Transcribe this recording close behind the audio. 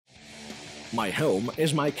My home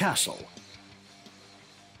is my castle.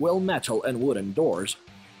 Will metal and wooden doors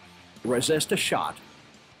resist a shot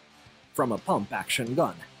from a pump-action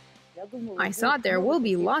gun? I thought there will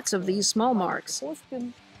be lots of these small marks.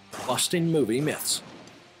 Busting movie myths.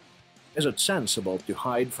 Is it sensible to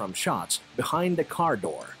hide from shots behind a car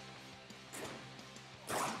door?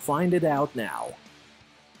 Find it out now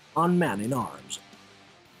on Man in Arms.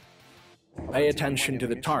 Pay attention to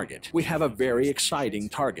the target. We have a very exciting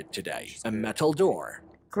target today, a metal door.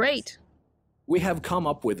 Great. We have come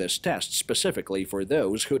up with this test specifically for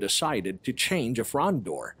those who decided to change a front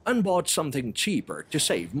door and bought something cheaper to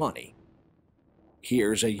save money.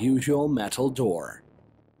 Here's a usual metal door.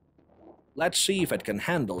 Let's see if it can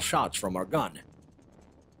handle shots from our gun.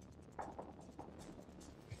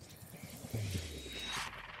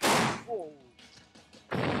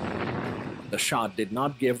 The shot did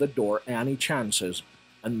not give the door any chances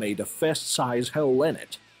and made a fist-size hole in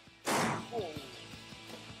it.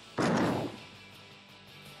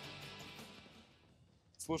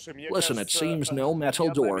 Listen, it seems no metal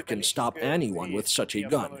door can stop anyone with such a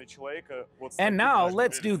gun. And now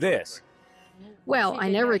let's do this. Well, I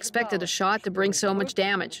never expected a shot to bring so much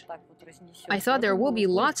damage. I thought there will be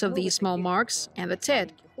lots of these small marks, and that's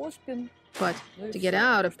it. But to get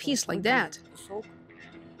out a piece like that...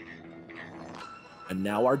 And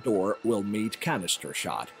now our door will meet canister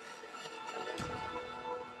shot.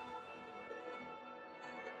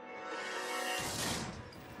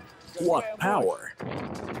 What power!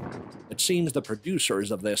 It seems the producers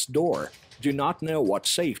of this door do not know what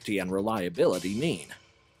safety and reliability mean.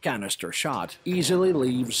 Canister shot easily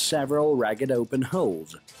leaves several ragged open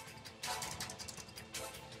holes.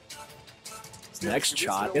 Next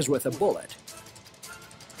shot is with a bullet.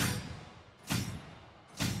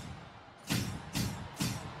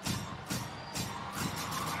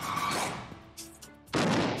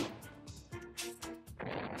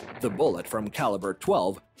 The bullet from caliber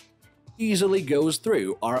 12 easily goes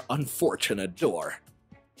through our unfortunate door.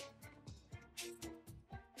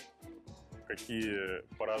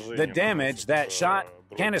 The damage that shot,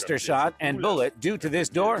 canister shot, and bullet do to this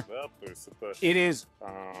door, it is,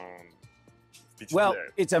 well,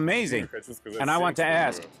 it's amazing. And I want to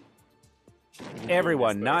ask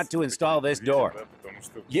everyone not to install this door.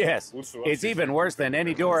 Yes, it's even worse than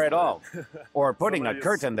any door at all, or putting a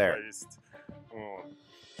curtain there.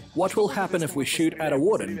 What will happen if we shoot at a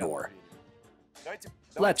wooden door?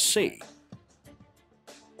 Let's see.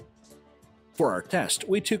 For our test,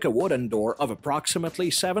 we took a wooden door of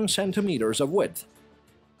approximately 7 centimeters of width.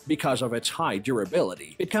 Because of its high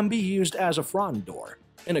durability, it can be used as a front door.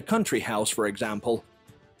 In a country house, for example.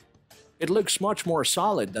 It looks much more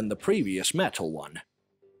solid than the previous metal one.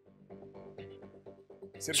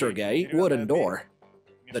 Sergey, wooden door.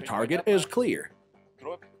 The target is clear.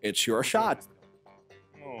 It's your shot.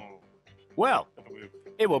 Well,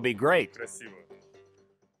 it will be great.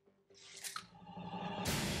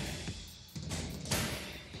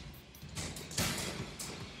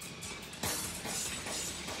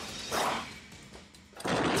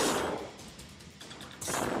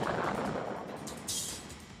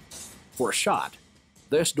 For shot,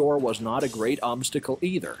 this door was not a great obstacle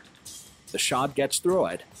either. The shot gets through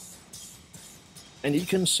it, and you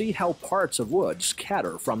can see how parts of wood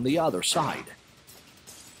scatter from the other side.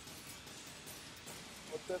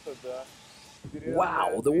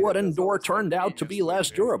 Wow, the wooden door turned out to be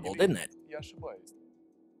less durable, didn't it?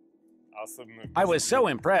 I was so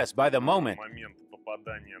impressed by the moment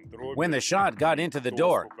when the shot got into the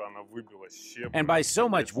door, and by so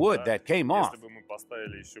much wood that came off.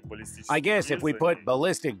 I guess if we put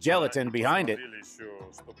ballistic gelatin behind it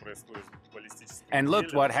and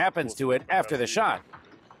looked what happens to it after the shot,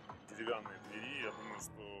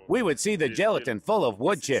 we would see the gelatin full of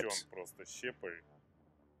wood chips.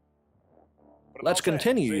 Let's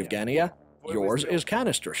continue, Evgenia. Yours is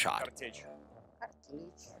canister shot.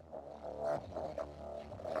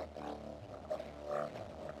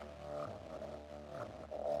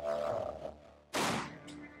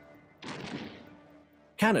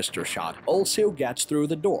 Canister shot also gets through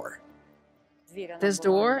the door. This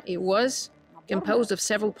door, it was composed of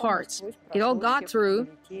several parts. It all got through,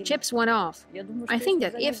 chips went off. I think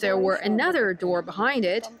that if there were another door behind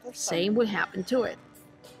it, same would happen to it.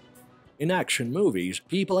 In action movies,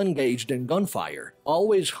 people engaged in gunfire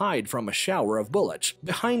always hide from a shower of bullets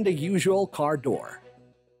behind the usual car door.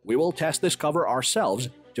 We will test this cover ourselves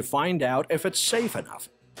to find out if it's safe enough.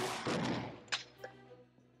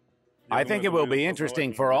 I think it will be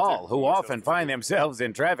interesting for all who often find themselves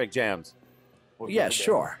in traffic jams. Yes,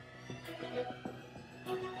 sure.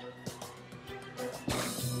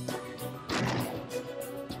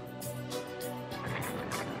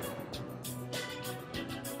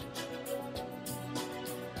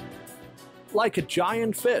 like a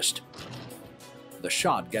giant fist. The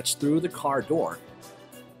shot gets through the car door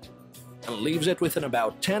and leaves it with an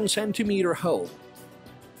about 10-centimeter hole.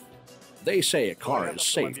 They say a car is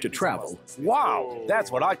safe to travel. Wow,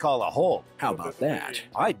 that's what I call a hole. How about that?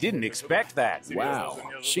 I didn't expect that. Wow,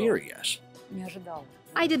 serious.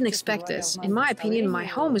 I didn't expect this. In my opinion, my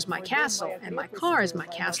home is my castle, and my car is my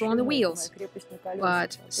castle on the wheels.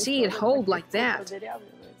 But see it hold like that.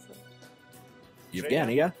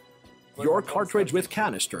 Evgenia, your cartridge with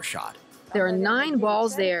canister shot. There are 9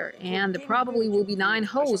 balls there, and there probably will be 9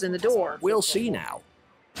 holes in the door. We'll see now.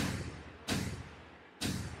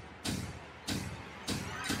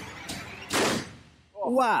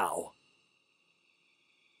 Wow!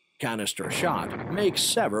 Canister shot makes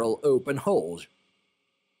several open holes.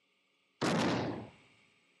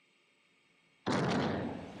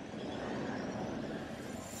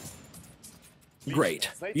 Great.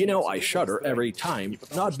 You know, I shudder every time,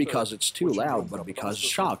 not because it's too loud, but because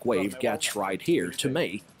shockwave gets right here to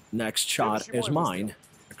me. Next shot is mine.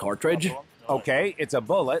 A cartridge. Okay, it's a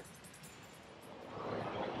bullet.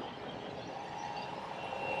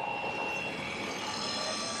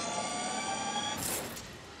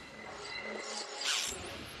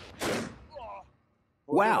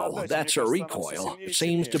 Wow, that's a recoil. It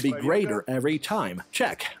seems to be greater every time.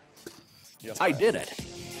 Check. I did it.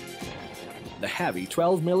 The heavy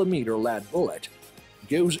 12mm lead bullet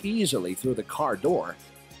goes easily through the car door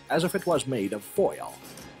as if it was made of foil.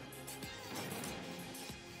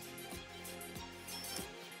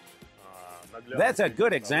 That's a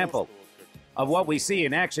good example of what we see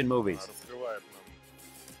in action movies.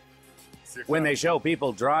 When they show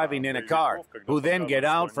people driving in a car who then get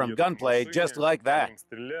out from gunplay just like that.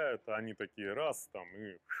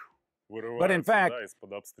 But in fact,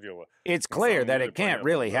 it's clear that it can't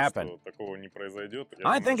really happen.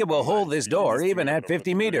 I think it will hold this door even at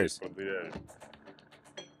 50 meters.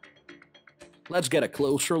 Let's get a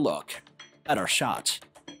closer look at our shots.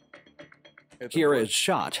 Here is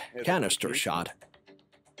shot, canister shot,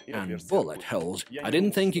 and bullet holes. I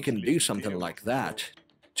didn't think you can do something like that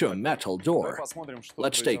to a metal door.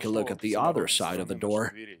 Let's take a look at the other side of the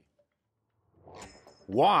door.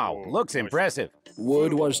 Wow, looks impressive.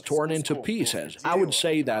 Wood was torn into pieces. I would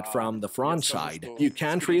say that from the front side, you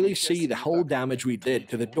can't really see the whole damage we did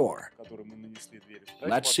to the door.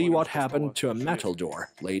 Let's see what happened to a metal door,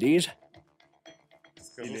 ladies.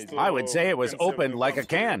 I would say it was opened like a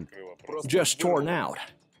can. Just torn out.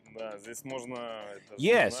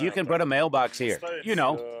 Yes, you can put a mailbox here, you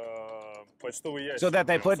know, so that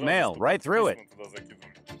they put mail right through it.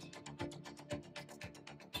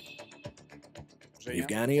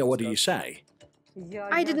 Evgenia, what do you say?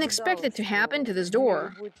 I didn't expect it to happen to this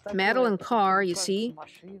door. Metal and car, you see.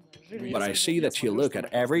 But I see that you look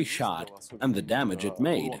at every shot and the damage it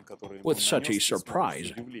made with such a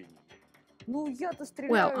surprise.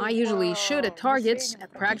 Well, I usually shoot at targets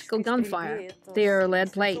at practical gunfire. They are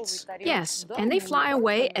lead plates. Yes, and they fly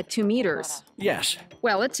away at 2 meters. Yes,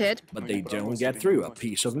 Well, that's it. but they don't get through a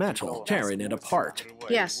piece of metal, tearing it apart.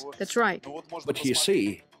 Yes, that's right. But you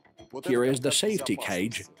see, here is the safety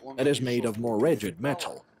cage that is made of more rigid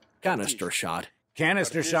metal. Canister shot.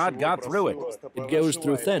 Canister shot got through it. It goes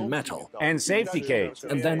through thin metal. And safety cage.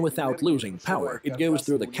 And then without losing power, it goes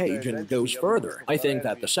through the cage and goes further. I think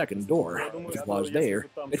that the second door, if it was there,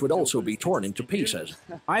 it would also be torn into pieces.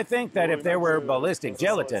 I think that if there were ballistic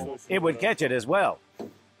gelatin, it would catch it as well.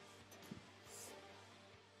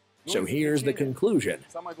 So here's the conclusion.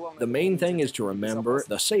 The main thing is to remember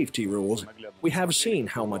the safety rules. We have seen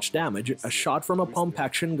how much damage a shot from a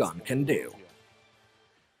pump-action gun can do.